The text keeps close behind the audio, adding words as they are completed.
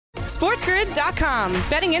SportsGrid.com.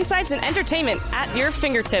 Betting insights and entertainment at your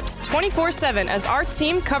fingertips 24/7 as our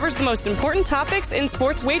team covers the most important topics in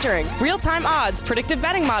sports wagering. Real-time odds, predictive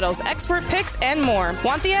betting models, expert picks, and more.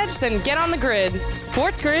 Want the edge? Then get on the grid.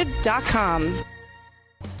 SportsGrid.com.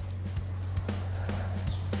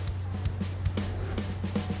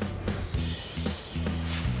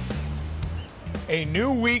 A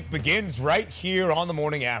new week begins right here on the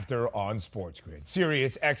morning after on Sports Grid.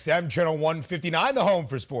 Sirius XM, channel 159, the home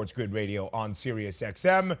for Sports Grid Radio on Sirius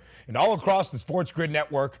XM. And all across the Sports Grid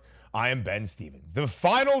network, I am Ben Stevens. The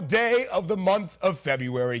final day of the month of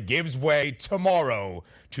February gives way tomorrow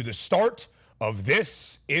to the start of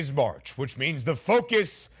This Is March, which means the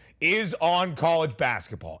focus is on college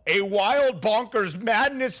basketball. A wild, bonkers,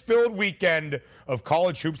 madness-filled weekend of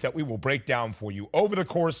college hoops that we will break down for you over the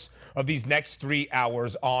course of these next 3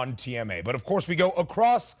 hours on TMA. But of course, we go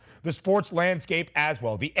across the sports landscape as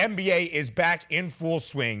well. The NBA is back in full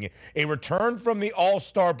swing. A return from the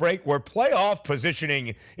All-Star break where playoff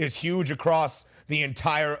positioning is huge across the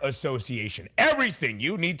entire association. Everything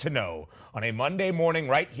you need to know on a Monday morning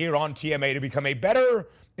right here on TMA to become a better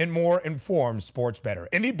and more informed sports bettor.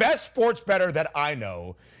 And the best sports bettor that I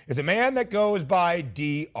know is a man that goes by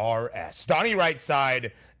DRS. Donnie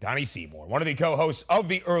Rightside, Donnie Seymour, one of the co-hosts of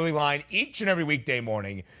The Early Line each and every weekday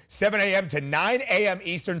morning, 7 a.m. to 9 a.m.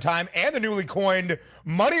 Eastern Time, and the newly coined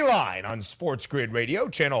Money Line on Sports Grid Radio,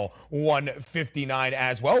 channel 159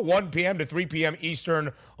 as well, 1 p.m. to 3 p.m.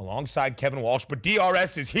 Eastern, alongside Kevin Walsh. But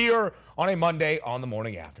DRS is here on a Monday on the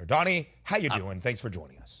morning after. Donnie, how you doing? Thanks for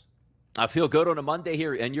joining us. I feel good on a Monday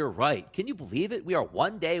here, and you're right. Can you believe it? We are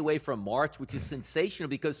 1 day away from March, which is sensational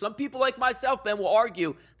because some people like myself, Ben, will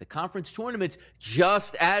argue the conference tournament's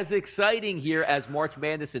just as exciting here as March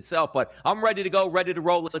Madness itself. But I'm ready to go, ready to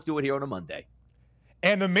roll. Let's do it here on a Monday.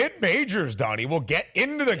 And the mid-majors, Donnie, will get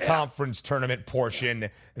into the conference tournament portion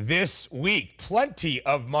this week. Plenty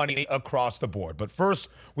of money across the board. But first,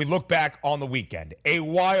 we look back on the weekend. A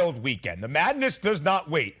wild weekend. The madness does not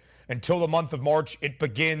wait until the month of March. It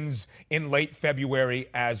begins in late February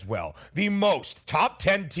as well. The most top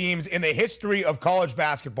 10 teams in the history of college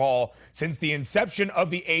basketball since the inception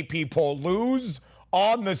of the AP poll lose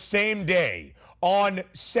on the same day. On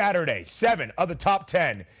Saturday, 7 of the top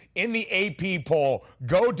 10 in the AP poll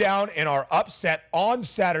go down and are upset on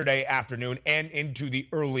Saturday afternoon and into the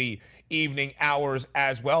early evening hours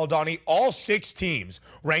as well, Donnie. All 6 teams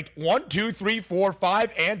ranked 1, 2, 3, 4,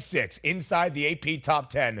 5, and 6 inside the AP top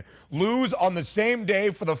 10 lose on the same day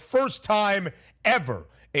for the first time ever.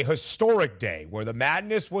 A historic day where the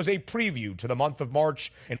madness was a preview to the month of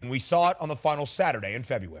March, and we saw it on the final Saturday in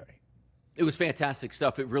February. It was fantastic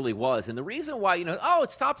stuff. It really was. And the reason why,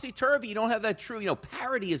 it's topsy-turvy. You don't have that true,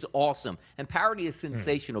 parity is awesome. And parity is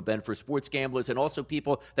sensational, Ben, for sports gamblers and also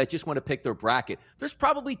people that just want to pick their bracket. There's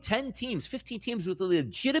probably 10 teams, 15 teams with a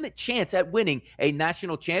legitimate chance at winning a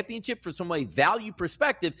national championship from a value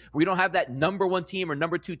perspective where you don't have that number 1 team or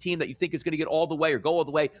number 2 team that you think is going to get all the way or go all the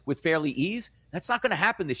way with fairly ease. That's not going to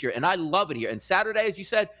happen this year, and I love it here. And Saturday, as you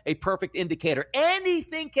said, a perfect indicator.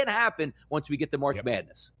 Anything can happen once we get to March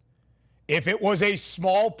Madness. If it was a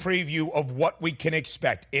small preview of what we can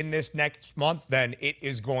expect in this next month, then it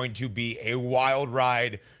is going to be a wild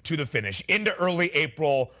ride to the finish into early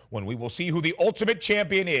April when we will see who the ultimate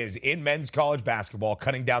champion is in men's college basketball,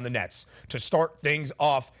 cutting down the nets to start things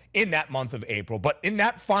off in that month of April. But in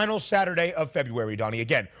that final Saturday of February, Donnie,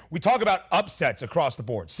 again, we talk about upsets across the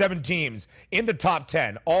board. 7 teams in the top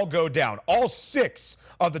 10 all go down. All 6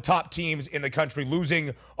 of the top teams in the country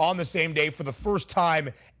losing on the same day for the first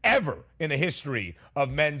time ever in the history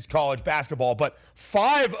of men's college basketball. But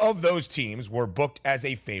 5 of those teams were booked as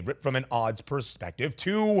a favorite from an odds perspective.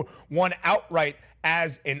 2 won outright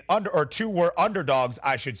as an 2 were underdogs,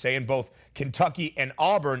 I should say, in both Kentucky and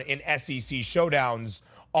Auburn in SEC showdowns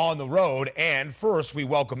on the road. And first, we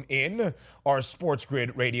welcome in our Sports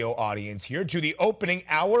Grid radio audience here to the opening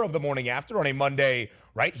hour of the morning after on a Monday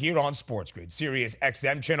right here on Sports Grid, Sirius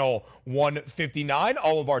XM channel 159,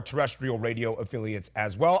 all of our terrestrial radio affiliates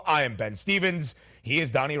as well. I am Ben Stevens. He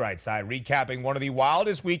is Donnie Rightside, recapping one of the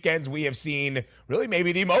wildest weekends we have seen, really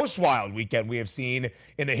maybe the most wild weekend we have seen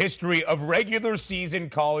in the history of regular season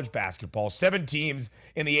college basketball. 7 teams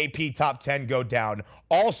in the AP top 10 go down.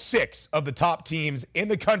 All 6 of the top teams in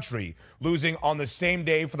the country losing on the same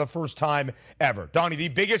day for the first time ever. Donnie, the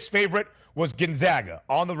biggest favorite was Gonzaga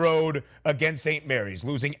on the road against St. Mary's,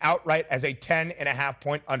 losing outright as a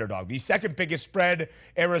 10.5-point underdog. The second biggest spread,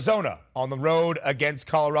 Arizona on the road against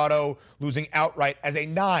Colorado, losing outright as a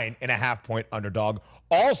 9.5-point underdog.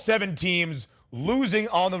 All 7 teams losing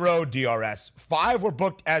on the road, DRS. 5 were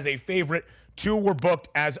booked as a favorite. 2 were booked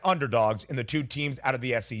as underdogs in the 2 teams out of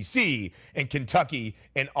the SEC in Kentucky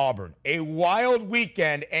and Auburn. A wild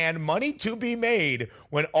weekend and money to be made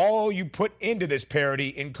when all you put into this parity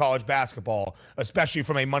in college basketball, especially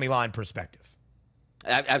from a money line perspective.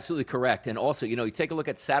 Absolutely correct. And also, you take a look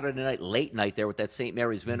at Saturday night, late night there with that St.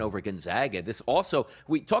 Mary's win over Gonzaga. This also,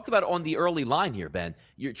 we talked about it on the early line here, Ben.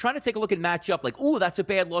 You're trying to take a look and match up like, oh, that's a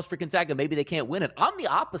bad loss for Gonzaga. Maybe they can't win it. I'm the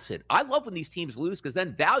opposite. I love when these teams lose because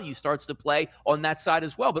then value starts to play on that side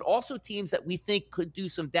as well. But also teams that we think could do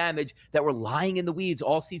some damage that were lying in the weeds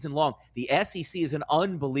all season long. The SEC is an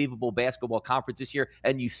unbelievable basketball conference this year.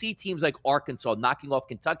 And you see teams like Arkansas knocking off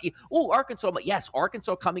Kentucky. Oh, Arkansas. Yes,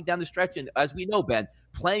 Arkansas coming down the stretch. And as we know, Ben,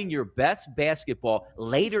 playing your best basketball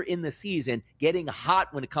later in the season, getting hot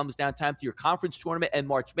when it comes down time to your conference tournament and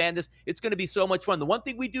March Madness. It's going to be so much fun. The one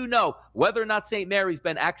thing we do know, whether or not St. Mary's,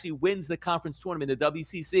 Ben, actually wins the conference tournament, the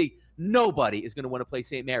WCC, nobody is going to want to play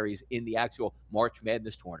St. Mary's in the actual March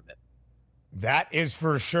Madness tournament. That is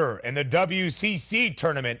for sure. And the WCC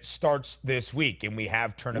tournament starts this week, and we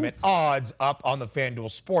have tournament odds up on the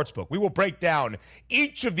FanDuel Sportsbook. We will break down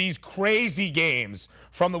each of these crazy games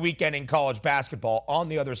from the weekend in college basketball on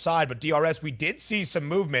the other side. But DRS, we did see some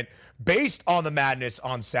movement based on the madness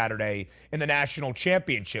on Saturday in the national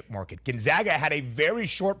championship market. Gonzaga had a very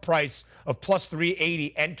short price of plus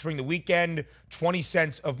 380 entering the weekend, 20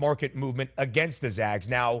 cents of market movement against the Zags.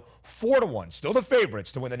 Now 4-1, still the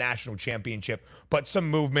favorites to win the national championship, but some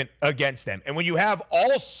movement against them. And when you have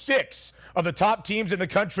all 6 of the top teams in the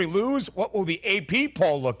country lose, what will the AP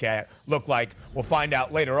poll look like? We'll find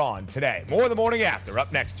out later on today. More in the morning after,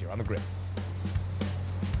 up next here on The Grid.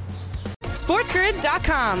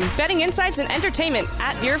 SportsGrid.com. Betting insights and entertainment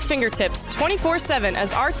at your fingertips 24/7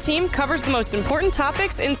 as our team covers the most important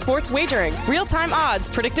topics in sports wagering. Real-time odds,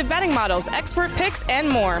 predictive betting models, expert picks, and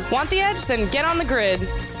more. Want the edge? Then get on the grid.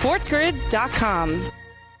 SportsGrid.com.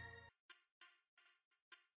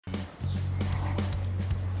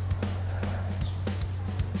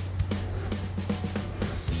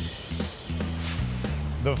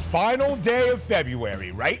 The final day of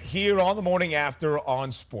February, right here on the morning after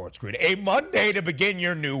on Sports Grid. A Monday to begin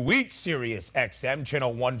your new week. Sirius XM,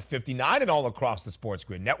 channel 159, and all across the Sports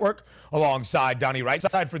Grid network. Alongside Donnie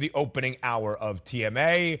Rightside for the opening hour of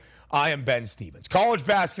TMA. I am Ben Stevens. College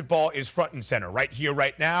basketball is front and center right here,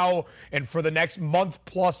 right now, and for the next month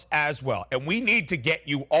plus as well. And we need to get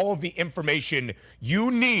you all of the information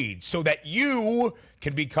you need so that you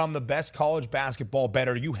can become the best college basketball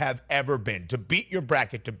bettor you have ever been, to beat your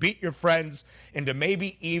bracket, to beat your friends, and to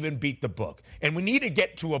maybe even beat the book. And we need to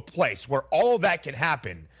get to a place where all of that can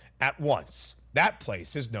happen at once. That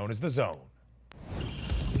place is known as The Zone.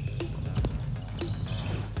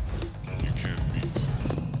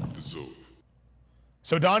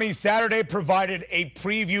 So Donnie, Saturday provided a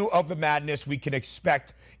preview of the madness we can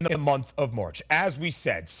expect in the month of March. As we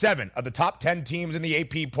said, 7 of the top 10 teams in the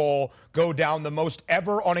AP poll go down the most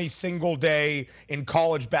ever on a single day in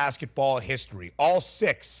college basketball history. All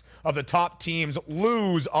 6 of the top teams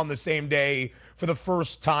lose on the same day for the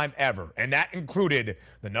first time ever. And that included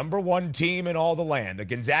the number 1 team in all the land, the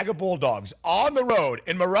Gonzaga Bulldogs, on the road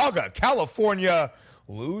in Moraga, California,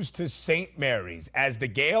 lose to St. Mary's as the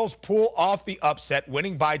Gales pull off the upset,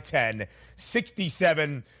 winning by 10,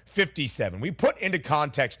 67-57. We put into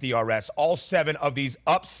context, DRS, all 7 of these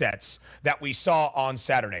upsets that we saw on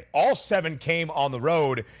Saturday. All 7 came on the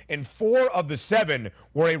road, and 4 of the 7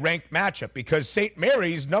 were a ranked matchup because St.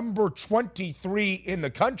 Mary's, number 23 in the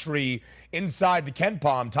country, inside the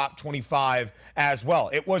KenPom top 25 as well.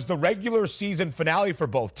 It was the regular season finale for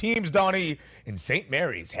both teams, Donnie, and St.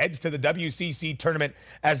 Mary's heads to the WCC tournament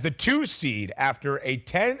as the 2 seed after a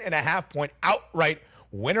 10.5-point outright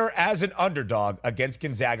winner as an underdog against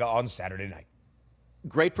Gonzaga on Saturday night.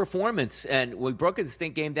 Great performance. And we broke this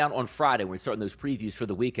game down on Friday. We're starting those previews for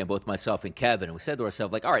the weekend, both myself and Kevin. And we said to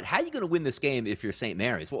ourselves, all right, how are you going to win this game if you're St.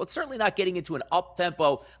 Mary's? Well, it's certainly not getting into an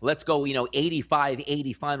up-tempo, let's go,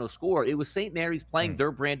 85-80 final score. It was St. Mary's playing their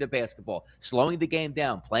brand of basketball, slowing the game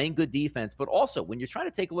down, playing good defense. But also, when you're trying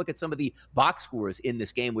to take a look at some of the box scores in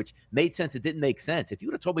this game, which made sense, it didn't make sense. If you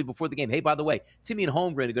would have told me before the game, hey, by the way, Timmy and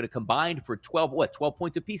Holmgren are going to combine for 12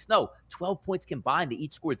 points apiece? No, 12 points combined. They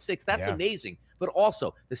each scored 6. That's amazing. But also,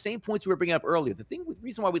 the same points we were bringing up earlier. The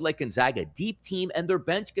reason why we like Gonzaga, deep team, and their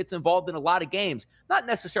bench gets involved in a lot of games, not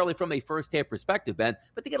necessarily from a first-half perspective, Ben,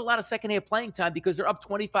 but they get a lot of second-half playing time because they're up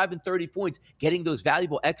 25 and 30 points, getting those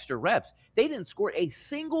valuable extra reps. They didn't score a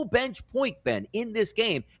single bench point, Ben, in this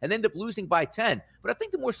game, and ended up losing by 10. But I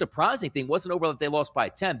think the more surprising thing wasn't over that they lost by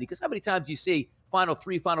 10, because how many times you see final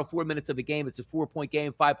 4 minutes of a game, it's a 4-point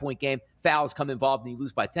game, 5-point game, fouls come involved, and you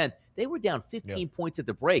lose by 10. They were down 15 points at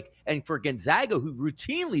the break. And for Gonzaga, who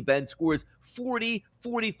routinely, Ben, scores 40,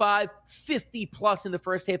 45, 50-plus in the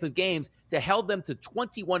first half of games, to held them to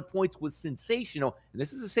 21 points was sensational. And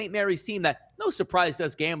this is a St. Mary's team that, no surprise to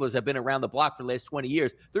us gamblers, have been around the block for the last 20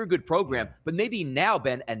 years. They're a good program. But maybe now,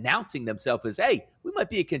 Ben, announcing themselves as, hey, we might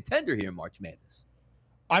be a contender here in March Madness.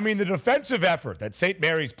 I mean, the defensive effort that St.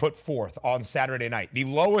 Mary's put forth on Saturday night, the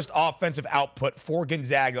lowest offensive output for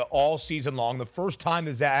Gonzaga all season long, the first time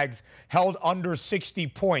the Zags held under 60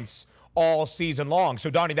 points all season long. So,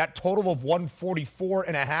 Donnie, that total of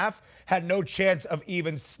 144.5 had no chance of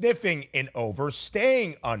even sniffing an over,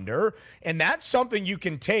 staying under. And that's something you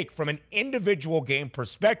can take from an individual game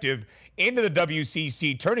perspective into the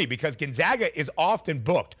WCC tourney, because Gonzaga is often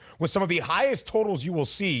booked with some of the highest totals you will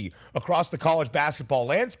see across the college basketball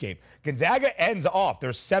landscape. Gonzaga ends off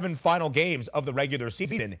their 7 final games of the regular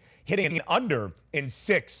season hitting an under in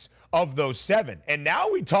 6 of those 7. And now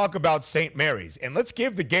we talk about St. Mary's, and let's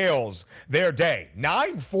give the Gales their day.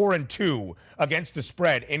 9-4-2 against the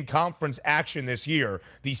spread in conference action this year.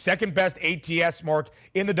 The second best ATS mark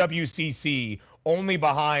in the WCC, only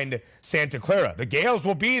behind Santa Clara. The Gales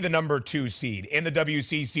will be the number 2 seed in the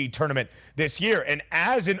WCC tournament this year. And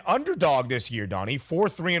as an underdog this year, Donnie,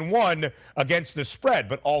 4-3-1 against the spread,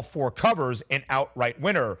 but all 4 covers, an outright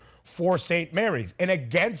winner for St. Mary's. And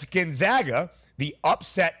against Gonzaga, the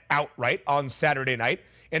upset outright on Saturday night.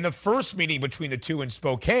 In the first meeting between the two in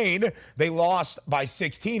Spokane, they lost by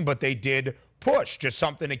 16, but they did push. Just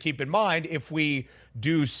something to keep in mind if we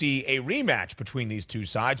do see a rematch between these two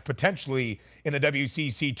sides, potentially in the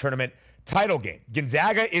WCC tournament title game.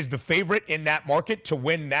 Gonzaga is the favorite in that market to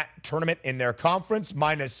win that tournament in their conference,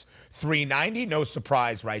 minus 390. No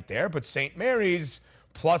surprise right there. But St. Mary's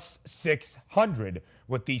plus 600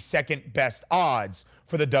 with the second best odds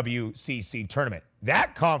for the WCC tournament.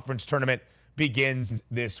 That conference tournament begins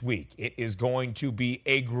this week. It is going to be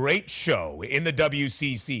a great show in the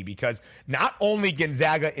WCC because not only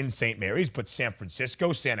Gonzaga in St. Mary's, but San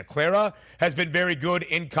Francisco, Santa Clara has been very good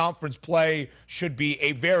in conference play. Should be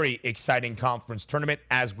a very exciting conference tournament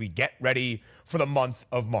as we get ready for the month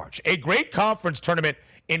of March. A great conference tournament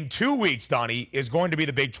in 2 weeks, Donnie, is going to be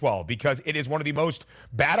the Big 12 because it is one of the most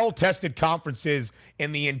battle-tested conferences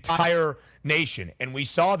in the entire nation. And we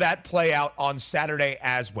saw that play out on Saturday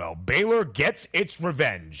as well. Baylor gets its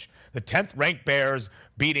revenge. The 10th ranked Bears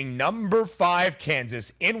beating number 5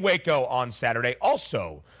 Kansas in Waco on Saturday,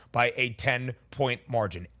 also by a 10-point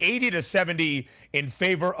margin. 80-70 in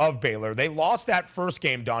favor of Baylor. They lost that first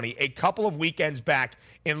game, Donnie, a couple of weekends back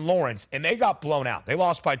in Lawrence, and they got blown out. They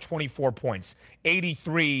lost by 24 points,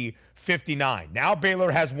 83-59. Now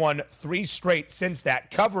Baylor has won 3 straight since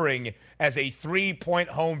that, covering as a 3-point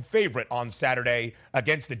home favorite on Saturday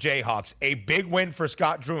against the Jayhawks. A big win for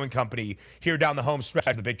Scott Drew and company here down the home stretch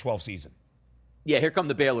of the Big 12 season. Yeah, here come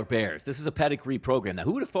the Baylor Bears. This is a pedigree program. Now,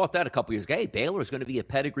 who would have thought that a couple years ago? Hey, Baylor is going to be a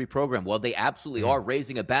pedigree program. Well, they absolutely are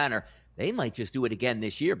raising a banner. They might just do it again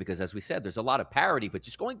this year because, as we said, there's a lot of parity. But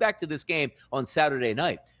just going back to this game on Saturday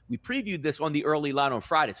night, we previewed this on the early line on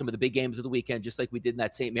Friday, some of the big games of the weekend, just like we did in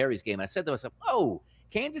that St. Mary's game. And I said to myself, oh,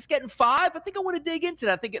 Kansas getting 5? I think I want to dig into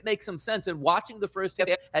that. I think it makes some sense. And watching the first half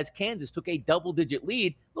as Kansas took a double-digit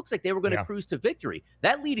lead, looks like they were going to cruise to victory.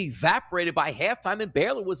 That lead evaporated by halftime, and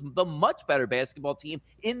Baylor was the much better basketball team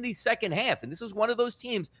in the second half. And this is one of those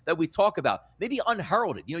teams that we talk about, maybe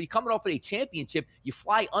unheralded. You know, you're coming off of a championship, you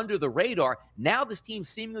fly under the radar. Now this team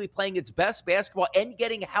seemingly playing its best basketball and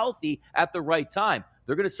getting healthy at the right time.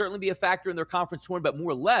 They're going to certainly be a factor in their conference tournament, but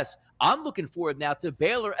more or less, I'm looking forward now to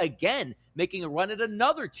Baylor again making a run at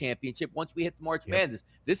another championship once we hit March Madness.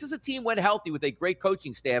 This is a team when healthy with a great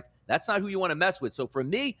coaching staff. That's not who you want to mess with. So for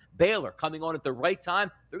me, Baylor coming on at the right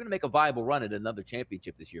time, they're going to make a viable run at another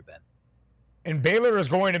championship this year, Ben. And Baylor is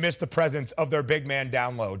going to miss the presence of their big man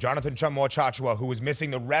down low, Jonathan Tchamwa-Tchatchoua, who was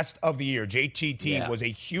missing the rest of the year. JTT was a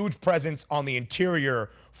huge presence on the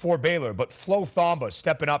interior for Baylor, but Flo Thamba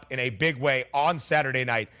stepping up in a big way on Saturday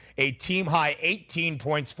night. A team-high 18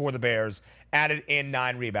 points for the Bears, added in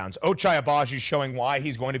 9 rebounds. Ochai Agbaji showing why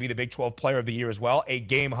he's going to be the Big 12 Player of the Year as well. A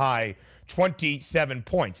game-high 27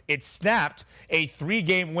 points. It snapped a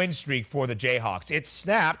 3-game win streak for the Jayhawks. It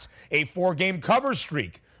snapped a 4-game cover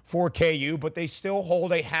streak for KU, but they still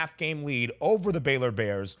hold a half-game lead over the Baylor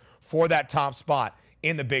Bears for that top spot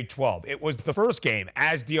in the Big 12. It was the first game,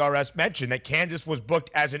 as DRS mentioned, that Kansas was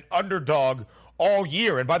booked as an underdog all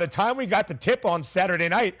year. And by the time we got the tip on Saturday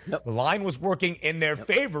night, the line was working in their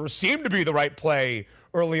favor, seemed to be the right play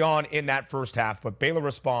early on in that first half, but Baylor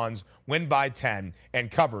responds, win by 10,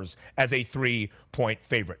 and covers as a 3-point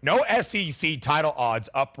favorite. No SEC title odds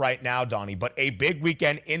up right now, Donnie, but a big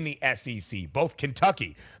weekend in the SEC. Both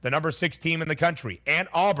Kentucky, the number 6 team in the country, and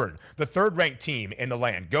Auburn, the third-ranked team in the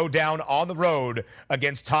land, go down on the road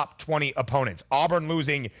against top 20 opponents. Auburn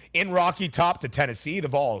losing in Rocky Top to Tennessee. The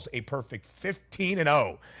Vols, a perfect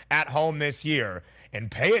 15-0 at home this year. And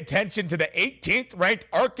pay attention to the 18th ranked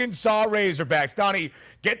Arkansas Razorbacks. Donnie,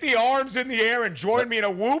 get the arms in the air and join me in a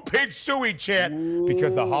Woo Pig Suey chant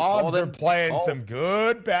because the Hogs are playing some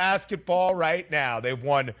good basketball right now. They've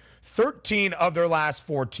won 13 of their last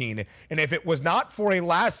 14. And if it was not for a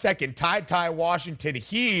last-second Ty Washington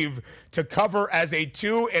heave to cover as a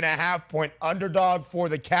 2.5-point underdog for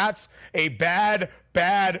the Cats, a bad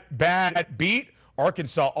beat,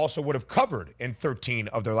 Arkansas also would have covered in 13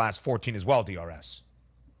 of their last 14 as well, DRS.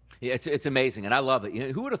 Yeah, it's amazing, and I love it. You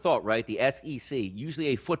know, who would have thought, right? The SEC, usually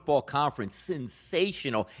a football conference,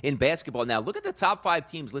 sensational in basketball. Now, look at the top 5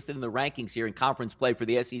 teams listed in the rankings here in conference play for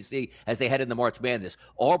the SEC as they head into March Madness.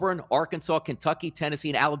 Auburn, Arkansas, Kentucky, Tennessee,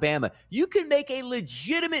 and Alabama. You can make a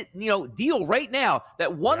legitimate, deal right now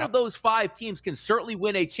that one of those 5 teams can certainly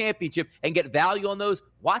win a championship and get value on those.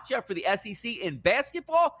 Watch out for the SEC in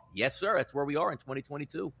basketball. Yes, sir. That's where we are in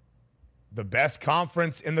 2022. The best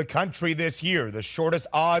conference in the country this year, the shortest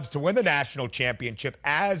odds to win the national championship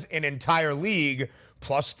as an entire league,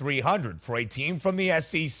 plus 300 for a team from the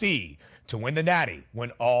SEC to win the Natty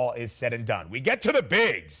when all is said and done. We get to the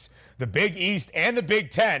bigs, the Big East and the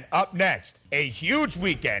Big Ten up next. A huge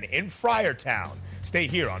weekend in Friartown. Stay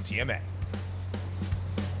here on TMA.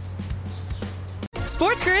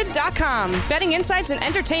 SportsGrid.com. Betting insights and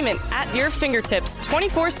entertainment at your fingertips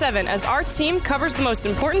 24/7 as our team covers the most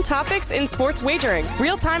important topics in sports wagering.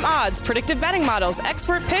 Real-time odds, predictive betting models,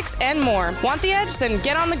 expert picks, and more. Want the edge? Then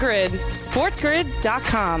get on the grid.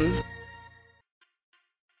 SportsGrid.com.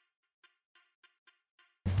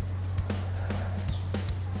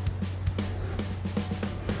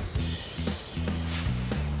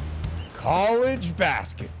 College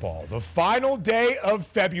basketball, the final day of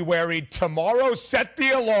February. Tomorrow, set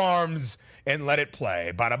the alarms and let it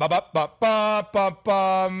play.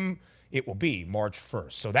 Ba-da-ba-ba-ba-ba-bum. It will be March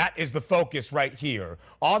 1st. So that is the focus right here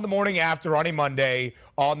on the morning after on a Monday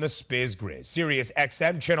on the Spiz Grid. Sirius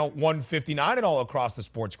XM channel 159 and all across the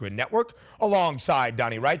Sports Grid network. Alongside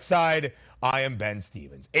Donnie Rightside, I am Ben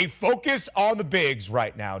Stevens. A focus on the bigs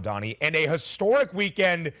right now, Donnie, and a historic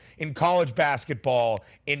weekend in college basketball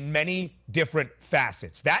in many different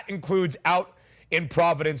facets. That includes out in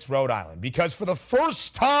Providence, Rhode Island, because for the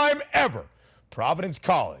first time ever, Providence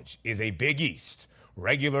College is a Big East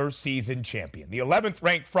regular season champion. The 11th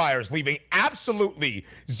ranked Friars leaving absolutely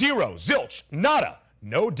zero, zilch, nada,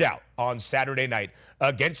 no doubt on Saturday night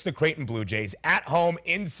against the Creighton Blue Jays at home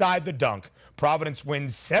inside the dunk. Providence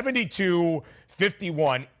wins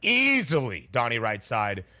 72-51 easily, Donnie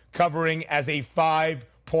Rightside, covering as a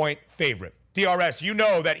 5-point favorite. DRS, you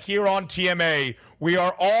know that here on TMA, we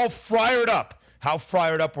are all fired up. How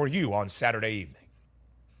fired up were you on Saturday evening?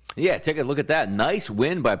 Yeah, take a look at that. Nice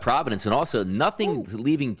win by Providence, and also nothing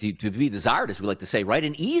leaving to be desired, as we like to say, right?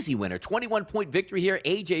 An easy winner. 21-point victory here.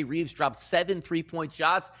 A.J. Reeves dropped 7 3-point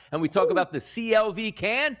shots, and we talk about the CLV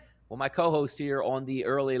can. Well, my co-host here on the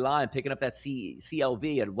early line picking up that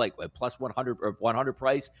CLV at like a plus 100 or 100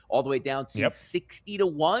 price all the way down to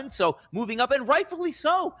 60-1. So moving up, and rightfully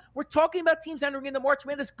so. We're talking about teams entering in the March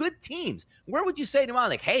Madness, good teams. Where would you say to me,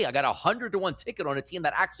 like, hey, I got a 100-1 ticket on a team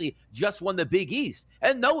that actually just won the Big East?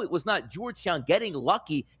 And no, it was not Georgetown getting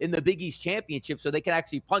lucky in the Big East championship so they can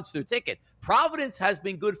actually punch their ticket. Providence has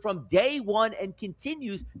been good from day one and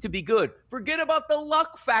continues to be good. Forget about the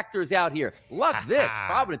luck factors out here. Luck this.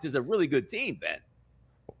 Providence is a really good team, Ben.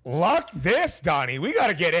 Luck this, Donnie. We got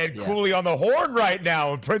to get Ed Cooley on the horn right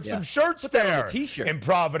now and print some shirts there in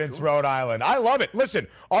Providence, Rhode Island. I love it. Listen,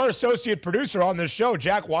 our associate producer on this show,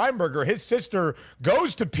 Jack Weinberger, his sister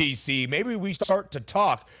goes to PC. Maybe we start to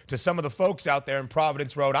talk to some of the folks out there in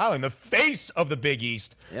Providence, Rhode Island. The face of the Big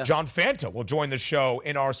East, John Fanta, will join the show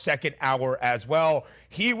in our second hour as well.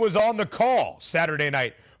 He was on the call Saturday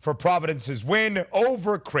night for Providence's win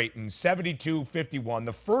over Creighton, 72-51,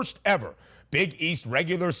 the first ever Big East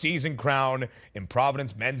regular season crown in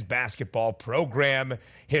Providence men's basketball program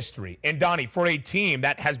history. And Donnie, for a team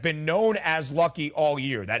that has been known as lucky all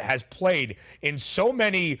year, that has played in so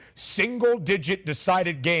many single-digit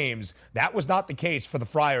decided games, that was not the case for the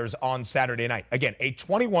Friars on Saturday night. Again, a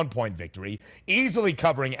 21-point victory, easily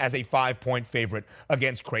covering as a 5-point favorite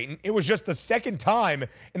against Creighton. It was just the second time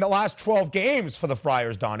in the last 12 games for the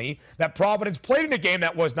Friars, Donnie, that Providence played in a game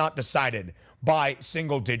that was not decided by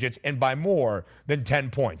single digits and by more than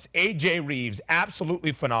 10 points. A.J. Reeves,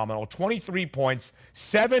 absolutely phenomenal. 23 points,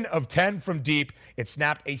 7 of 10 from deep. It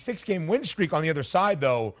snapped a 6-game win streak on the other side,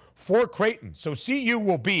 though, for Creighton. So CU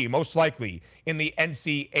will be most likely in the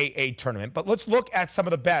NCAA tournament. But let's look at some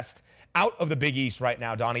of the best out of the Big East right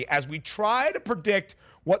now, Donnie, as we try to predict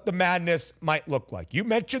what the madness might look like. You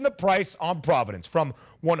mentioned the price on Providence from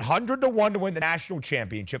 100 to 1 to win the national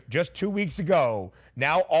championship just 2 weeks ago,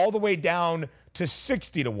 now all the way down to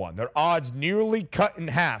 60 to 1. Their odds nearly cut in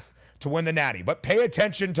half to win the Natty. But pay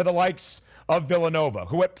attention to the likes of Villanova,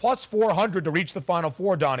 who at plus 400 to reach the Final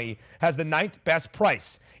Four, Donnie, has the 9th best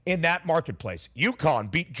price in that marketplace.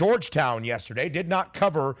 UConn beat Georgetown yesterday, did not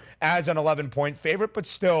cover as an 11-point favorite, but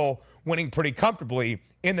still winning pretty comfortably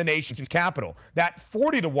in the nation's capital. That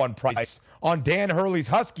 40 to 1 price on Dan Hurley's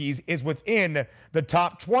Huskies is within the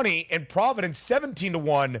top 20, and Providence 17 to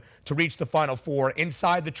 1 to reach the Final Four,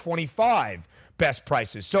 inside the 25 best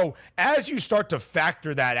prices. So as you start to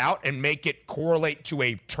factor that out and make it correlate to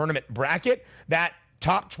a tournament bracket, that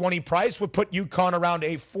top 20 price would put UConn around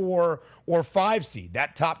a 4 or 5 seed.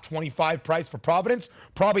 That top 25 price for Providence,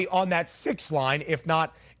 probably on that 6 line, if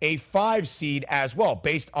not a 5 seed as well,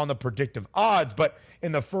 based on the predictive odds. But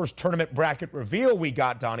in the first tournament bracket reveal we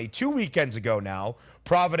got, Donnie, 2 weekends ago now,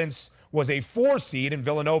 Providence was a 4 seed and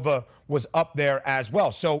Villanova was up there as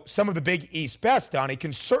well. So some of the Big East best, Donnie,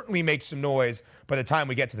 can certainly make some noise by the time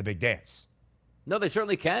we get to the big dance. No, they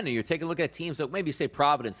certainly can. And you're taking a look at teams that maybe say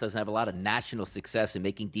Providence doesn't have a lot of national success in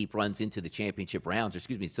making deep runs into the championship rounds,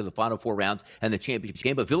 to the Final Four rounds and the championship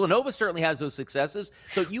game. But Villanova certainly has those successes.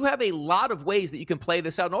 So you have a lot of ways that you can play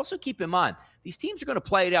this out. And also keep in mind, these teams are going to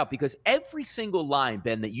play it out because every single line,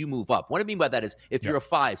 Ben, that you move up, what I mean by that is if you're a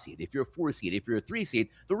 5 seed, if you're a 4 seed, if you're a 3 seed,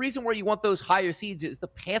 the reason why you want those higher seeds is the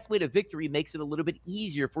pathway to victory makes it a little bit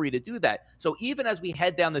easier for you to do that. So even as we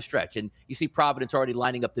head down the stretch and you see Providence already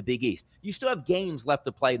lining up the Big East, you still have games left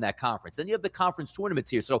to play in that conference. Then you have the conference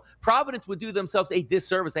tournaments here. So Providence would do themselves a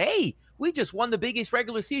disservice. Hey, we just won the Big East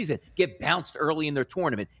regular season, get bounced early in their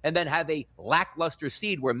tournament, and then have a lackluster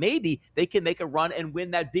seed where maybe they can make a run and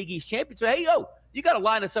win that Big East championship. Hey, you got to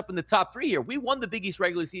line us up in the top 3 here. We won the Big East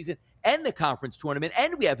regular season and the conference tournament,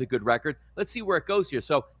 and we have a good record. Let's see where it goes here.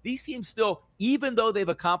 So these teams still, even though they've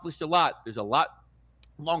accomplished a lot, there's a lot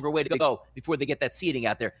longer way to go before they get that seeding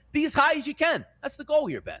out there. Be as high as you can. That's the goal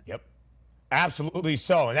here, Ben. Yep. Absolutely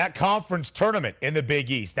so. And that conference tournament in the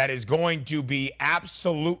Big East, that is going to be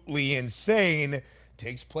absolutely insane,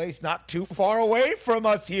 takes place not too far away from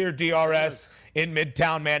us here, DRS, in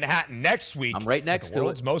Midtown Manhattan next week. I'm right next to the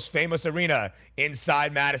world's most famous arena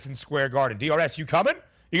inside Madison Square Garden. DRS, you coming?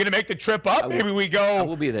 You going to make the trip up? Maybe we go I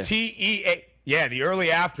will be there. TEA. Yeah, the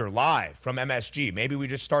early after live from MSG. Maybe we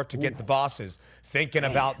just start to get the bosses thinking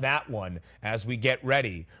about that one as we get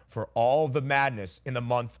ready for all the madness in the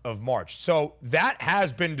month of March. So that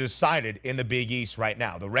has been decided in the Big East right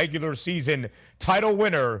now. The regular season title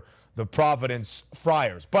winner, the Providence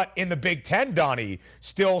Friars. But in the Big Ten, Donnie,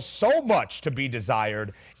 still so much to be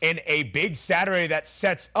desired in a big Saturday that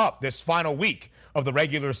sets up this final week of the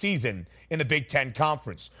regular season in the Big Ten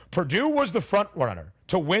Conference. Purdue was the front runner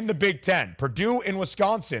to win the Big Ten. Purdue and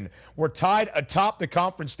Wisconsin were tied atop the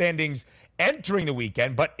conference standings entering the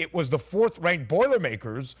weekend, but it was the 4th-ranked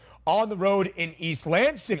Boilermakers on the road in East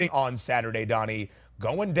Lansing on Saturday, Donnie,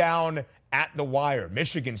 going down at the wire.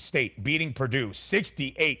 Michigan State beating Purdue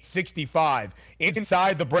 68-65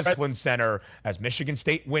 inside the Breslin Center as Michigan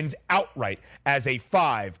State wins outright as a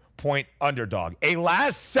 5-point underdog. A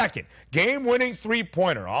last-second game-winning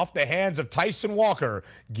three-pointer off the hands of Tyson Walker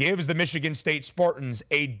gives the Michigan State Spartans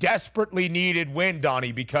a desperately needed win,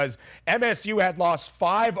 Donnie, because MSU had lost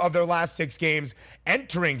 5 of their last 6 games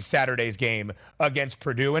entering Saturday's game against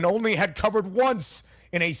Purdue and only had covered once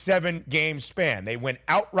in a 7-game span. They went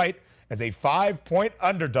outright as a 5-point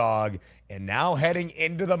underdog, and now heading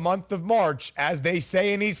into the month of March, as they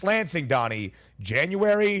say in East Lansing, Donnie,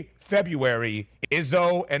 January, February,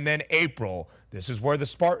 Izzo, and then April. This is where the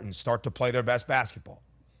Spartans start to play their best basketball.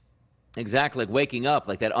 Exactly, like waking up,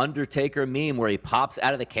 like that Undertaker meme where he pops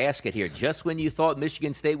out of the casket here. Just when you thought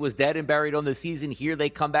Michigan State was dead and buried on the season, here they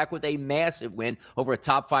come back with a massive win over a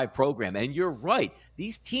top 5 program. And you're right,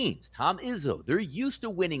 these teams, Tom Izzo, they're used to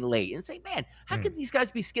winning late. And say, man, how could these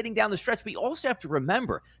guys be skidding down the stretch? But you also have to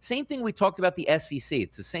remember, same thing we talked about the SEC.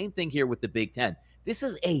 It's the same thing here with the Big Ten. This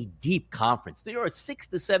is a deep conference. There are 6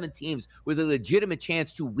 to 7 teams with a legitimate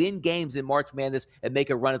chance to win games in March Madness and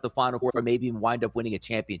make a run at the Final Four or maybe even wind up winning a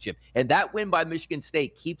championship. And that win by Michigan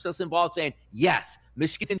State keeps us involved, saying, yes,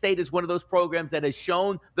 Michigan State is one of those programs that has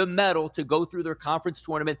shown the mettle to go through their conference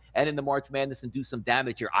tournament and in the March Madness and do some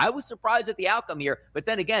damage here. I was surprised at the outcome here, but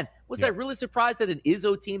then again, was I really surprised that an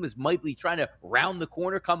Izzo team is might be trying to round the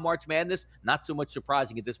corner come March Madness? Not so much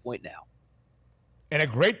surprising at this point now. And a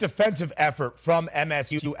great defensive effort from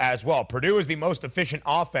MSU as well. Purdue is the most efficient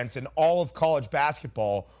offense in all of college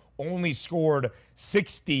basketball, only scored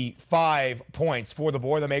 65 points for the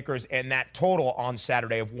Boilermakers, and that total on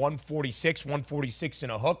Saturday of 146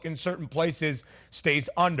 in a hook in certain places stays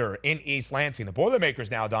under in East Lansing. The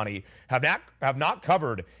Boilermakers now, Donnie, have not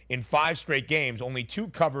covered in 5 straight games, only 2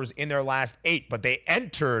 covers in their last 8, but they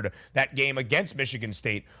entered that game against Michigan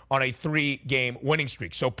State on a 3-game winning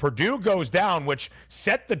streak. So Purdue goes down, which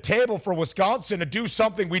set the table for Wisconsin to do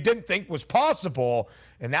something we didn't think was possible,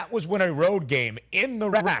 and that was win a road game in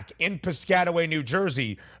the RAC in Piscataway, New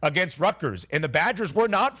Jersey against Rutgers. And the Badgers were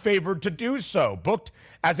not favored to do so. Booked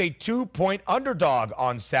as a 2-point underdog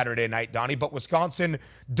on Saturday night, Donnie. But Wisconsin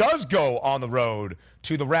does go on the road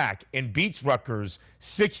to the RAC and beats Rutgers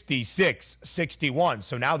 66-61.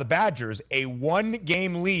 So now the Badgers a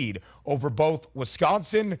 1-game lead over both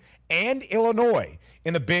Wisconsin and Illinois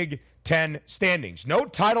in the Big Ten standings. No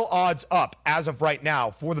title odds up as of right now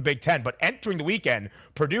for the Big Ten, but entering the weekend,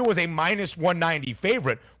 Purdue was a minus 190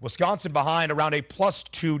 favorite, Wisconsin behind around a plus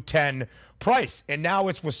 210 price. And now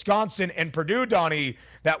it's Wisconsin and Purdue, Donnie,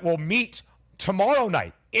 that will meet tomorrow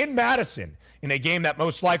night in Madison in a game that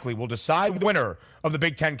most likely will decide the winner of the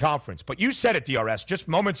Big Ten Conference. But you said it, DRS, just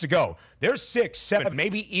moments ago. There's 6, 7,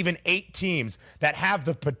 maybe even 8 teams that have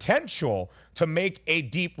the potential to make a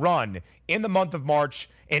deep run in the month of March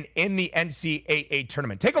and in the NCAA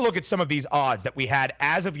tournament. Take a look at some of these odds that we had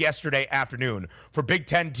as of yesterday afternoon for Big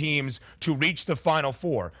Ten teams to reach the Final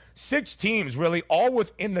Four. 6 teams really all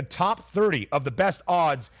within the top 30 of the best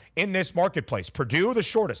odds in this marketplace. Purdue, the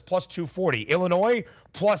shortest, plus 240. Illinois,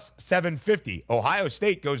 plus 750. Ohio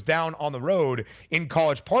State goes down on the road in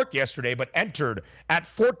College Park yesterday, but entered at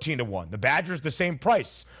 14-1. The Badgers, the same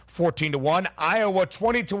price, 14-1. Iowa,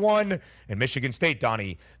 20-1. And Michigan State,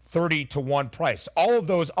 Donnie, 30-1 price. All of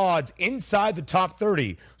those odds inside the top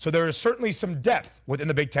 30. So there is certainly some depth within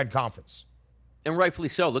the Big Ten Conference. And rightfully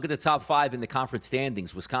so. Look at the top 5 in the conference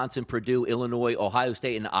standings: Wisconsin, Purdue, Illinois, Ohio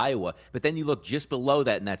State, and Iowa. But then you look just below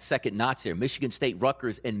that in that second notch there: Michigan State,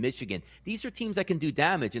 Rutgers, and Michigan. These are teams that can do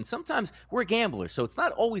damage, and sometimes we're gamblers, so it's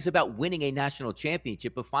not always about winning a national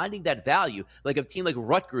championship, but finding that value. Like a team like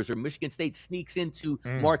Rutgers or Michigan State sneaks into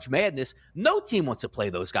March Madness, no team wants to play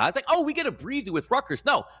those guys. Like, oh, we get a breather with Rutgers.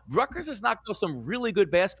 No, Rutgers has knocked off some really good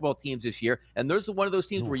basketball teams this year, and there's one of those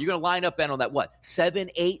teams where you're going to line up and on that, 7,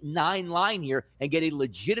 8, 9 line here and get a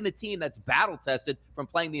legitimate team that's battle-tested from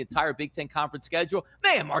playing the entire Big Ten Conference schedule.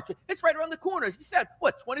 Man, March, it's right around the corner. As you said,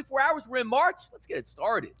 24 hours? We're in March? Let's get it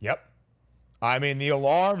started. Yep. I mean, the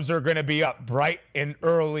alarms are going to be up bright and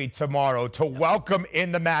early tomorrow to welcome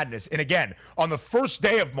in the madness. And again, on the first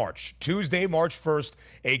day of March, Tuesday, March 1st,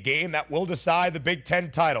 a game that will decide the Big Ten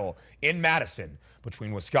title in Madison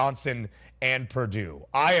between Wisconsin and Purdue.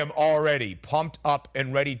 I am already pumped up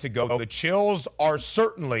and ready to go. The chills are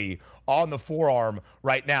certainly on the forearm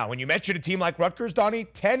right now. When you mention a team like Rutgers, Donnie,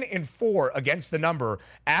 10-4 against the number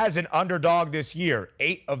as an underdog this year.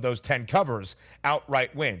 8 of those 10 covers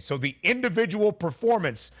outright wins. So the individual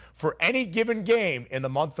performance for any given game in the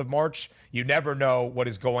month of March, you never know what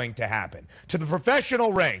is going to happen. To the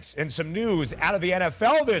professional ranks and some news out of the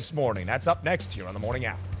NFL this morning. That's up next here on the Morning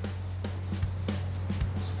After.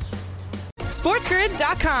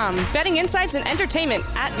 SportsGrid.com. Betting insights and entertainment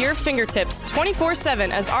at your fingertips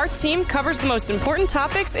 24/7 as our team covers the most important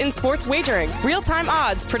topics in sports wagering. Real-time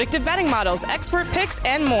odds, predictive betting models, expert picks,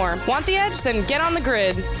 and more. Want the edge? Then get on the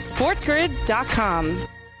grid. SportsGrid.com.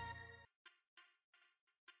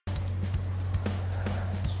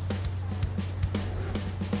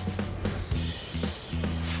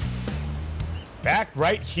 Back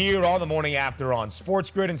right here on the Morning After on Sports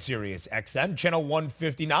Grid and Sirius XM, channel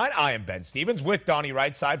 159. I am Ben Stevens with Donnie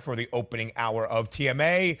Rightside for the opening hour of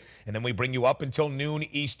TMA, and then we bring you up until noon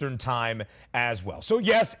Eastern time as well. So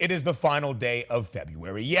yes, it is the final day of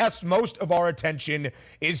February. Yes, most of our attention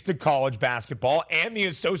is to college basketball and the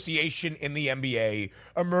association in the NBA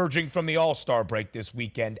emerging from the All-Star break this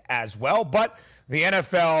weekend as well, but the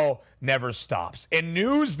NFL never stops. And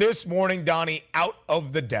news this morning, Donnie, out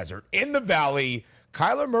of the desert. In the Valley,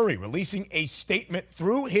 Kyler Murray releasing a statement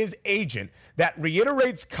through his agent that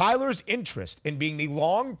reiterates Kyler's interest in being the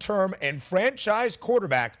long-term and franchise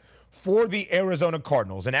quarterback for the Arizona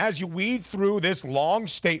Cardinals. And as you weed through this long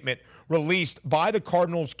statement released by the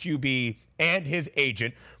Cardinals QB and his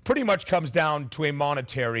agent pretty much comes down to a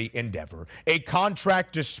monetary endeavor, a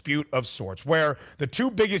contract dispute of sorts, where the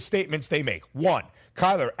two biggest statements they make: one,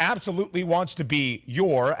 Kyler absolutely wants to be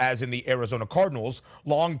your, as in the Arizona Cardinals,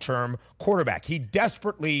 long-term quarterback. He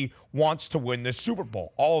desperately wants to win the Super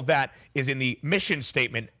Bowl. All of that is in the mission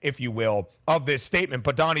statement, if you will, of this statement.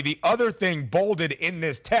 But Donnie, the other thing bolded in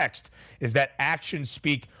this text is that actions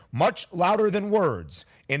speak much louder than words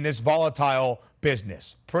in this volatile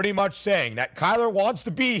business. Pretty much saying that Kyler wants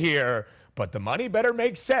to be here, but the money better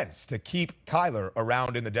make sense to keep Kyler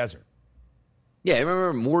around in the desert. Yeah, I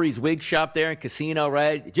remember Maury's wig shop there in Casino,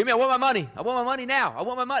 right? Jimmy, I want my money. I want my money now. I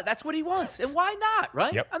want my money. That's what he wants. And why not,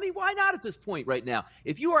 right? Yep. I mean, why not at this point right now?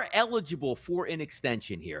 If you are eligible for an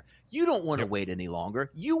extension here, you don't want to wait any longer.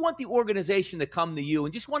 You want the organization to come to you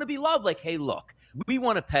and just want to be loved. Like, hey, look, we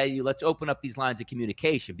want to pay you. Let's open up these lines of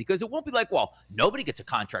communication, because it won't be like, well, nobody gets a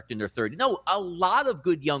contract in their 30. No, a lot of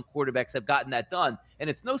good young quarterbacks have gotten that done, and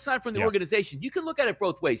it's no sign from the organization. You can look at it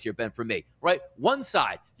both ways here, Ben, for me, right? One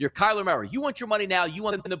side, you're Kyler Murray. You want your money now. You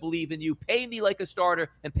want them to believe in you. Pay me like a starter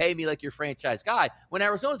and pay me like your franchise guy. When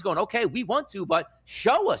Arizona's going, okay, we want to, but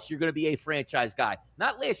show us you're going to be a franchise guy.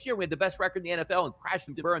 Not last year. We had the best record in the NFL and crashed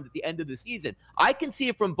and burned at the end of the season. I can see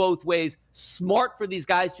it from both ways. Smart for these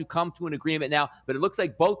guys to come to an agreement now, but it looks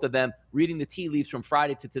like both of them, reading the tea leaves from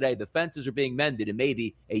Friday to today, the fences are being mended and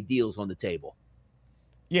maybe a deal's on the table.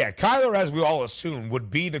 Yeah, Kyler, as we all assume, would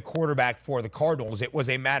be the quarterback for the Cardinals. It was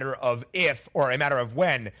a matter of if, or a matter of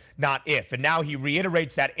when, not if. And now he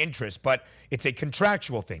reiterates that interest, but it's a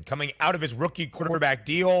contractual thing. Coming out of his rookie quarterback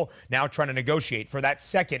deal, now trying to negotiate for that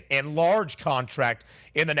second and large contract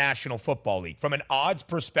in the National Football League. From an odds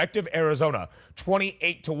perspective, Arizona,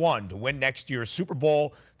 28-1 to win next year's Super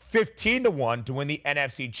Bowl, 15-1 to win the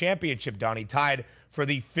NFC Championship, Donnie, tied for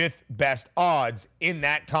the fifth best odds in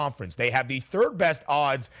that conference. They have the third best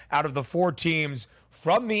odds out of the four teams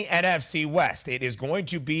from the NFC West. It is going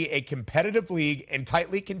to be a competitive league and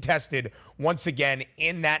tightly contested once again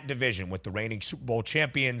in that division, with the reigning Super Bowl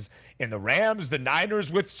champions in the Rams, the Niners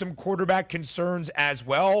with some quarterback concerns as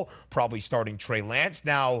well, probably starting Trey Lance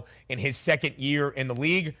now in his second year in the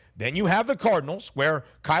league. Then you have the Cardinals, where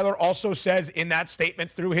Kyler also says in that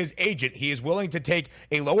statement through his agent he is willing to take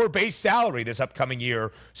a lower base salary this upcoming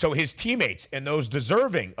year so his teammates and those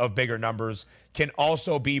deserving of bigger numbers can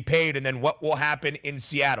also be paid. And then what will happen in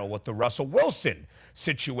Seattle with the Russell Wilson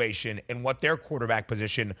situation and what their quarterback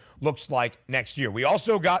position looks like next year. We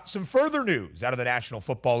also got some further news out of the National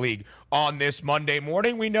Football League on this Monday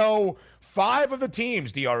morning. We know 5 of the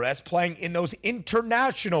teams, DRS, playing in those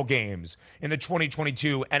international games in the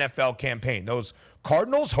 2022 NFL campaign. Those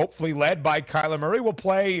Cardinals, hopefully led by Kyler Murray, will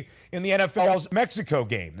play in the NFL's Mexico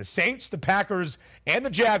game. The Saints, the Packers, and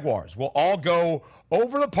the Jaguars will all go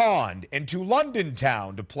over the pond into London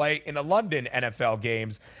town to play in the London NFL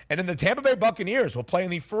games. And then the Tampa Bay Buccaneers will play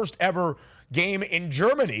in the first ever game in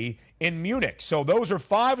Germany in Munich. So those are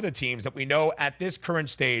 5 of the teams that we know at this current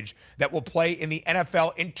stage that will play in the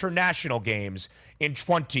NFL international games in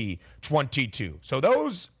 2022. So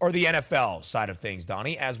those are the NFL side of things,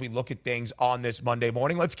 Donnie, as we look at things on this Monday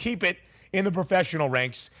morning. Let's keep it in the professional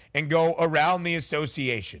ranks and go around the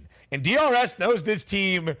association. And DRS knows this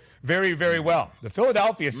team very, very well. The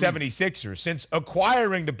Philadelphia 76ers, since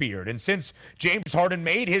acquiring the beard and since James Harden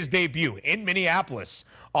made his debut in Minneapolis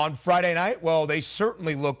on Friday night, well, they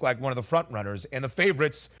certainly look like one of the front runners and the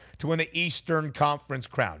favorites to win the Eastern Conference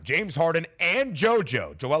crown. James Harden and Joel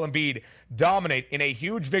Embiid, dominate in a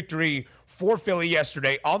huge victory for Philly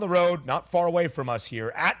yesterday on the road, not far away from us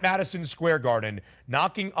here at Madison Square Garden,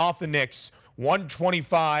 knocking off the Knicks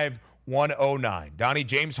 125-109. Donnie,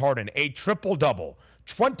 James Harden, a triple-double,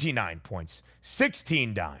 29 points,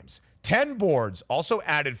 16 dimes, 10 boards, also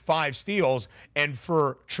added 5 steals, and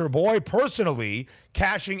for Cherboy personally,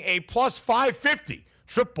 cashing a plus 550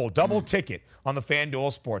 triple-double ticket on the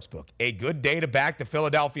FanDuel Sportsbook. A good day to back the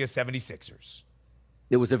Philadelphia 76ers.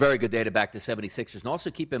 It was a very good day to back the 76ers. And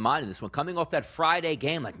also keep in mind in this one, coming off that Friday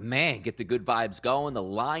game, like, man, get the good vibes going. The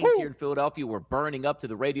lines here in Philadelphia were burning up to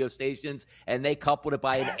the radio stations, and they coupled it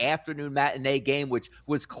by an afternoon matinee game, which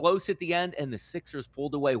was close at the end, and the Sixers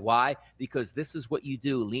pulled away. Why? Because this is what you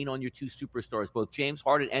do. Lean on your 2 superstars. Both James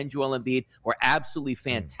Harden and Joel Embiid were absolutely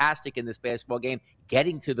fantastic in this basketball game,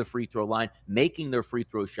 getting to the free throw line, making their free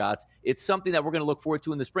throw shots. It's something that we're going to look forward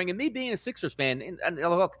to in the spring. And me being a Sixers fan, and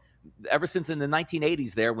look, ever since in the 1980s,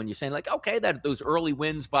 80s there when you're saying, like, okay, that those early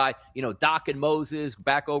wins by, Doc and Moses,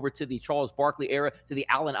 back over to the Charles Barkley era, to the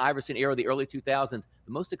Allen Iverson era, the early 2000s.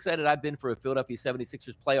 The most excited I've been for a Philadelphia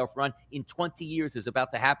 76ers playoff run in 20 years is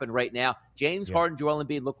about to happen right now. James Harden, Joel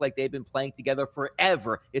Embiid look like they've been playing together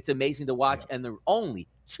forever. It's amazing to watch, and they're only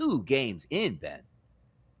 2 games in, Ben.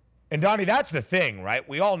 And Donnie, that's the thing, right?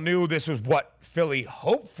 We all knew this was what Philly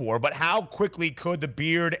hoped for, but how quickly could the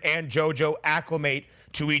Beard and JoJo acclimate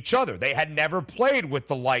to each other? They had never played with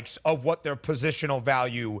the likes of what their positional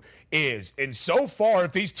value is. And so far,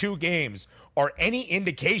 if these 2 games are any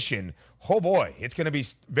indication, oh boy, it's going to be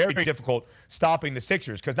very difficult stopping the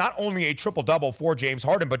Sixers, because not only a triple-double for James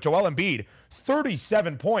Harden, but Joel Embiid,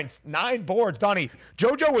 37 points, 9 boards. Donnie,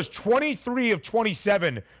 JoJo was 23 of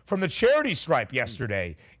 27 from the charity stripe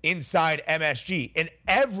yesterday inside MSG, and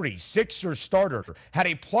every Sixers starter had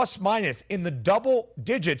a plus-minus in the double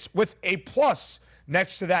digits with a plus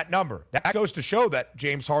next to that number. That goes to show that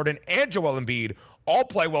James Harden and Joel Embiid all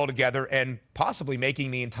play well together, and possibly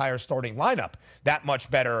making the entire starting lineup that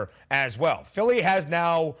much better as well. Philly has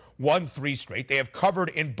now won 3 straight. They have covered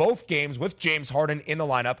in both games with James Harden in the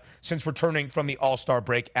lineup since returning from the All-Star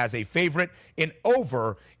break as a favorite, and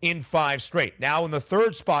over in 5 straight. Now in the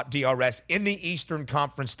 3rd spot, DRS, in the Eastern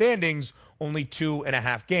Conference standings, only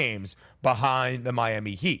 2.5 games behind the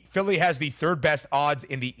Miami Heat. Philly has the 3rd best odds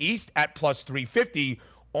in the East at plus 350,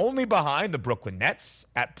 only behind the Brooklyn Nets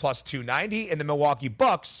at plus 290 and the Milwaukee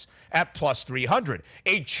Bucks at plus 300.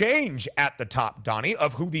 A change at the top, Donnie,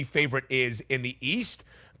 of who the favorite is in the East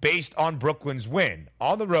based on Brooklyn's win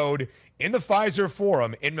on the road in the Pfizer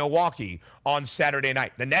Forum in Milwaukee on Saturday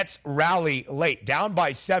night. The Nets rally late, down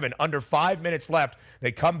by 7, under 5 minutes left.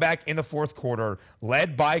 They come back in the 4th quarter,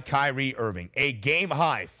 led by Kyrie Irving. A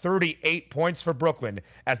game-high 38 points for Brooklyn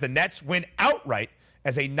as the Nets win outright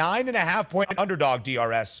as a 9.5-point underdog,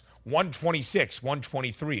 DRS,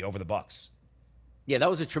 126-123 over the Bucks. Yeah, that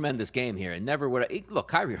was a tremendous game here. And never would I look,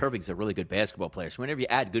 Kyrie Irving's a really good basketball player. So whenever you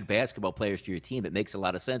add good basketball players to your team, it makes a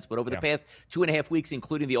lot of sense. But over the past 2.5 weeks,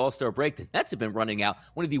 including the All-Star break, the Nets have been running out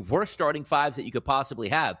one of the worst starting 5s that you could possibly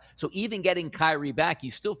have. So even getting Kyrie back, you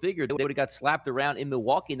still figured they would have got slapped around in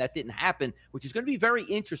Milwaukee, and that didn't happen, which is going to be very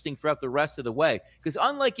interesting throughout the rest of the way. Because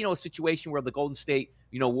unlike, a situation where the Golden State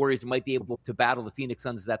Warriors might be able to battle the Phoenix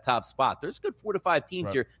Suns at that top spot, there's good 4 to 5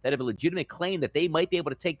 teams here that have a legitimate claim that they might be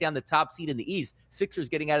able to take down the top seed in the East. Sixers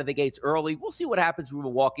getting out of the gates early. We'll see what happens with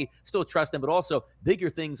Milwaukee. Still trust them, but also bigger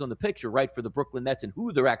things on the picture, right, for the Brooklyn Nets and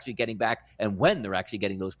who they're actually getting back and when they're actually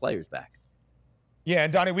getting those players back. Yeah,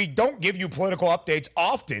 and Donnie, we don't give you political updates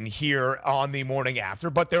often here on the morning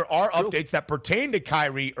after, but there are updates that pertain to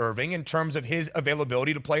Kyrie Irving in terms of his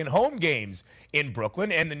availability to play in home games in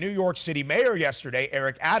Brooklyn. And the New York City mayor yesterday,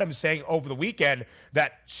 Eric Adams, saying over the weekend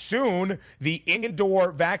that soon the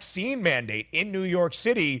indoor vaccine mandate in New York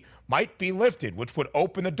City might be lifted, which would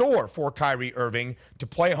open the door for Kyrie Irving to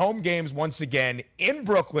play home games once again in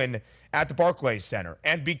Brooklyn at the Barclays Center.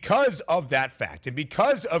 And because of that fact, and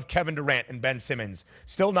because of Kevin Durant and Ben Simmons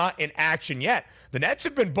still not in action yet, the Nets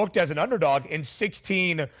have been booked as an underdog in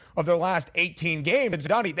 16 of their last 18 games. And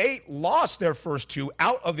Donnie, they lost their first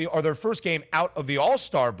their first game out of the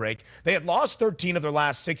All-Star break. They had lost 13 of their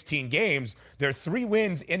last 16 games. Their 3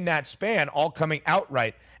 wins in that span all coming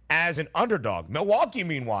outright as an underdog. Milwaukee,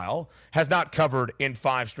 meanwhile, has not covered in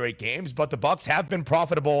 5 straight games, but the Bucks have been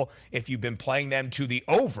profitable if you've been playing them to the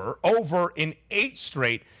over in 8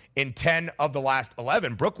 straight in 10 of the last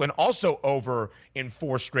 11. Brooklyn also over in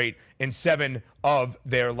 4 straight in 7 of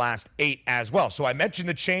their last 8 as well. So I mentioned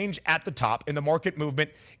the change at the top in the market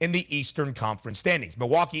movement in the Eastern Conference standings.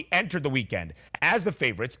 Milwaukee entered the weekend as the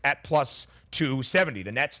favorites at plus 270.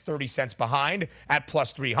 The Nets 30 cents behind at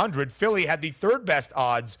plus 300. Philly had the 3rd best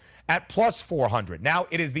odds at plus 400. Now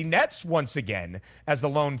it is the Nets once again as the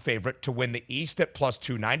lone favorite to win the East at plus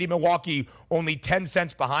 290. Milwaukee only 10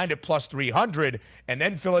 cents behind at plus 300. And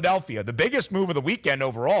then Philadelphia, the biggest move of the weekend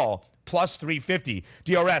overall, plus 350.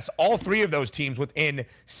 DRS, all 3 of those teams within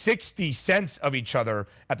 60 cents of each other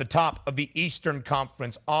at the top of the Eastern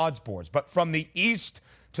Conference odds boards. But from the East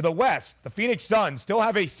to the West, the Phoenix Suns still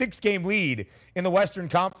have a 6-game lead in the Western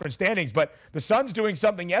Conference standings, but the Suns doing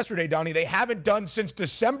something yesterday, Donnie, they haven't done since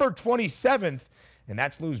December 27th, and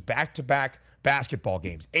that's lose back-to-back basketball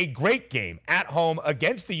games. A great game at home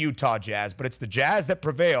against the Utah Jazz, but it's the Jazz that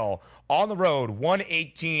prevail on the road,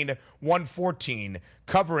 118-114,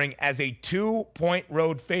 covering as a 2-point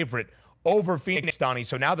road favorite over Phoenix, Donnie.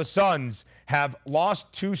 So now the Suns have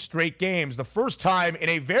lost 2 straight games. The first time in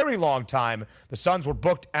a very long time the Suns were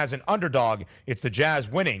booked as an underdog. It's the Jazz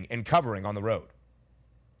winning and covering on the road.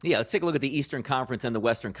 Yeah, let's take a look at the Eastern Conference and the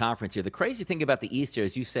Western Conference here. The crazy thing about the East here,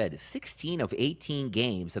 as you said, 16 of 18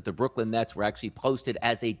 games that the Brooklyn Nets were actually posted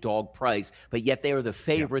as a dog price, but yet they are the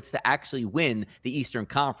favorites to actually win the Eastern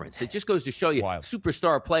Conference. It just goes to show you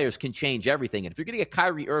superstar players can change everything. And if you're going to get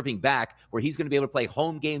Kyrie Irving back, where he's going to be able to play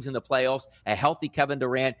home games in the playoffs, a healthy Kevin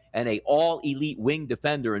Durant, and a all-elite wing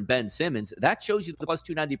defender in Ben Simmons, that shows you the plus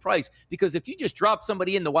 290 price. Because if you just drop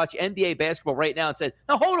somebody in to watch NBA basketball right now and said,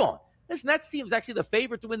 now hold on, this Nets team is actually the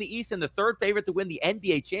favorite to win the East and the third favorite to win the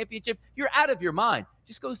NBA championship, you're out of your mind.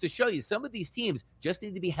 Just goes to show you some of these teams just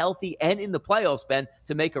need to be healthy and in the playoffs, Ben,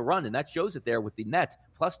 to make a run. And that shows it there with the Nets,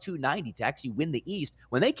 plus 290 to actually win the East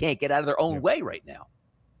when they can't get out of their own way right now.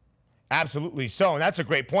 Absolutely so. And that's a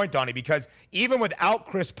great point, Donnie, because even without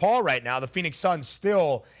Chris Paul right now, the Phoenix Suns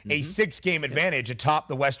still a 6-game advantage atop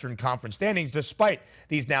the Western Conference standings, despite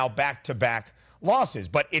these now back-to-back losses.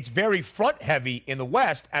 But it's very front heavy in the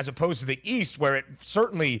West as opposed to the East, where it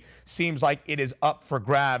certainly seems like it is up for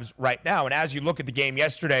grabs right now. And as you look at the game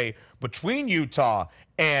yesterday between Utah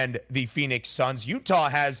and the Phoenix Suns, Utah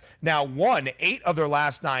has now won 8 of their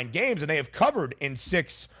last 9 games, and they have covered in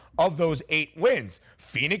 6 of those 8 wins.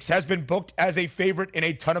 Phoenix has been booked as a favorite in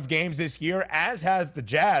a ton of games this year, as has the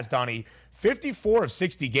Jazz, Donnie. 54 of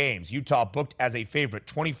 60 games, Utah booked as a favorite,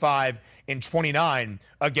 25-29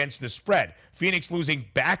 against the spread. Phoenix losing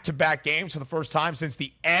back-to-back games for the first time since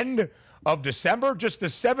the end of December. Just the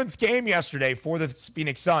 7th game yesterday for the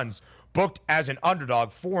Phoenix Suns, booked as an underdog,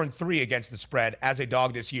 4-3 against the spread as a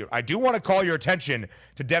dog this year. I do want to call your attention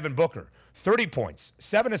to Devin Booker. 30 points,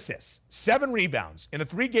 7 assists, 7 rebounds. In the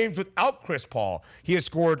 3 games without Chris Paul, he has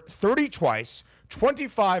scored 30 twice,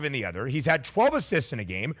 25 in the other. He's had 12 assists in a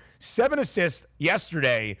game, 7 assists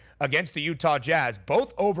yesterday against the Utah Jazz,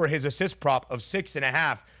 both over his assist prop of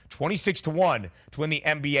 6.5, 26-1 to win the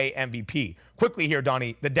NBA MVP. Quickly here,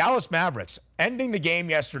 Donnie, the Dallas Mavericks ending the game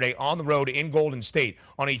yesterday on the road in Golden State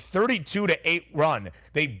on a 32-8 run.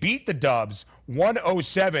 They beat the Dubs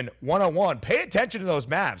 107-101. Pay attention to those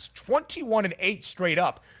Mavs, 21-8 straight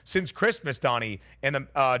up since Christmas, Donnie, and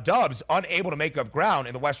the Dubs unable to make up ground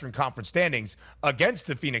in the Western Conference standings against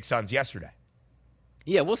the Phoenix Suns yesterday.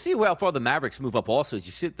 Yeah, we'll see how far the Mavericks move up also as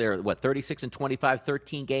you sit there, 36-25,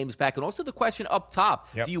 13 games back. And also the question up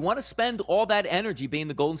top, do you want to spend all that energy being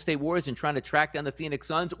the Golden State Warriors and trying to track down the Phoenix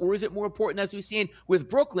Suns? Or is it more important, as we've seen with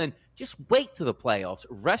Brooklyn, just wait to the playoffs,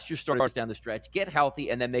 rest your starters down the stretch, get healthy,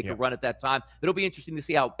 and then make a run at that time? It'll be interesting to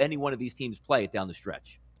see how any one of these teams play it down the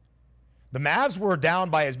stretch. The Mavs were down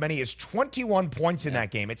by as many as 21 points in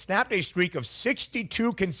that game. It snapped a streak of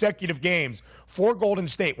 62 consecutive games for Golden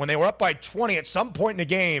State when they were up by 20 at some point in the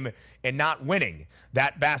game and not winning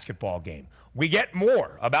that basketball game. We get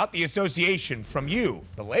more about the association from you.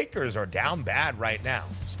 The Lakers are down bad right now.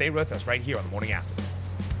 Stay with us right here on The Morning After.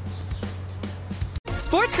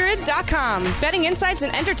 SportsGrid.com. Betting insights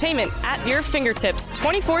and entertainment at your fingertips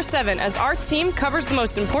 24/7 as our team covers the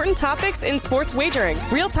most important topics in sports wagering.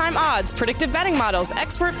 Real-time odds, predictive betting models,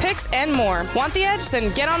 expert picks, and more. Want the edge?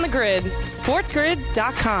 Then get on the grid.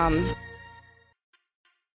 SportsGrid.com.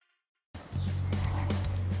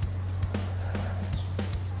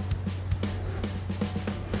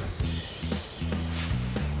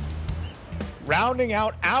 Rounding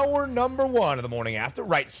out hour number 1 of The Morning After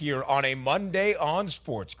right here on a Monday on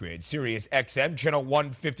Sports Grid, Sirius XM, channel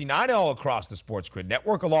 159, all across the Sports Grid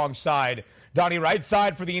network, alongside Donnie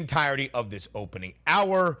Rightside for the entirety of this opening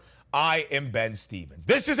hour. I am Ben Stevens.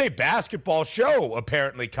 This is a basketball show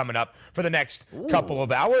apparently coming up for the next couple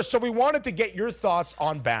of hours, so we wanted to get your thoughts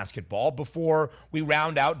on basketball before we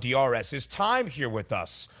round out DRS's time here with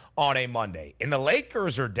us on a Monday. And the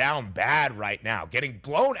Lakers are down bad right now, getting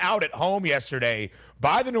blown out at home yesterday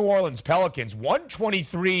by the New Orleans Pelicans,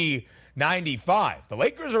 123-95. The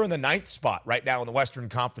Lakers are in the 9th spot right now in the Western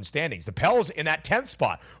Conference standings. The Pels in that 10th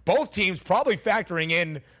spot. Both teams probably factoring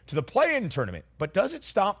in to the play-in tournament. But does it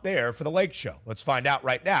stop there for the Lake Show? Let's find out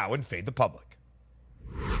right now and Fade the Public.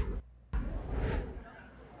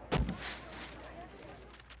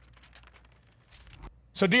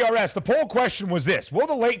 So, DRS, the poll question was this: will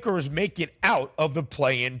the Lakers make it out of the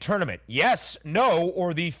play-in tournament? Yes, no,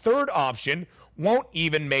 or the third option, won't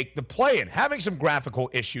even make the play-in. Having some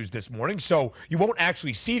graphical issues this morning, so you won't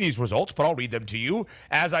actually see these results, but I'll read them to you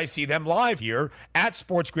as I see them live here at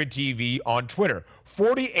SportsGrid TV on Twitter.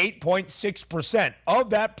 48.6%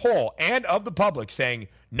 of that poll and of the public saying,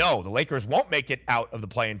 no, the Lakers won't make it out of the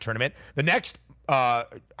play-in tournament. The next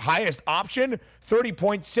highest option,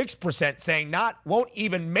 30.6% saying won't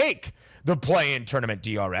even make the play-in tournament,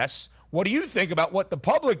 DRS. What do you think about what the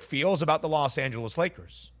public feels about the Los Angeles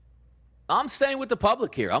Lakers? I'm staying with the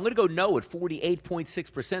public here. I'm going to go no at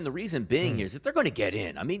 48.6%. The reason being here is if they're going to get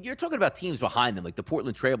in. I mean, you're talking about teams behind them, like the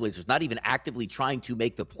Portland Trailblazers, not even actively trying to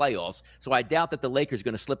make the playoffs. So I doubt that the Lakers are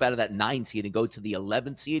going to slip out of that 9 seed and go to the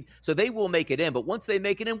 11th seed. So they will make it in. But once they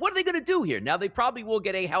make it in, what are they going to do here? Now, they probably will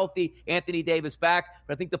get a healthy Anthony Davis back.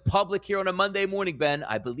 But I think the public here on a Monday morning, Ben,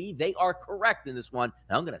 I believe they are correct in this one.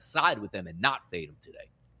 And I'm going to side with them and not fade them today.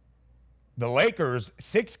 The Lakers,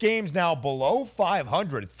 6 games now below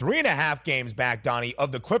 500, 3.5 games back, Donnie,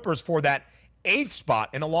 of the Clippers for that 8th spot,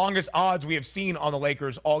 and the longest odds we have seen on the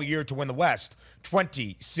Lakers all year to win the West,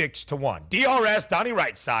 26-1. DRS, Donnie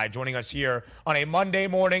Rightside, joining us here on a Monday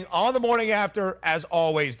morning, on the morning after. As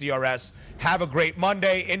always, DRS, have a great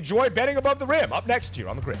Monday. Enjoy betting above the rim. Up next here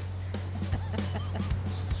on The Grid.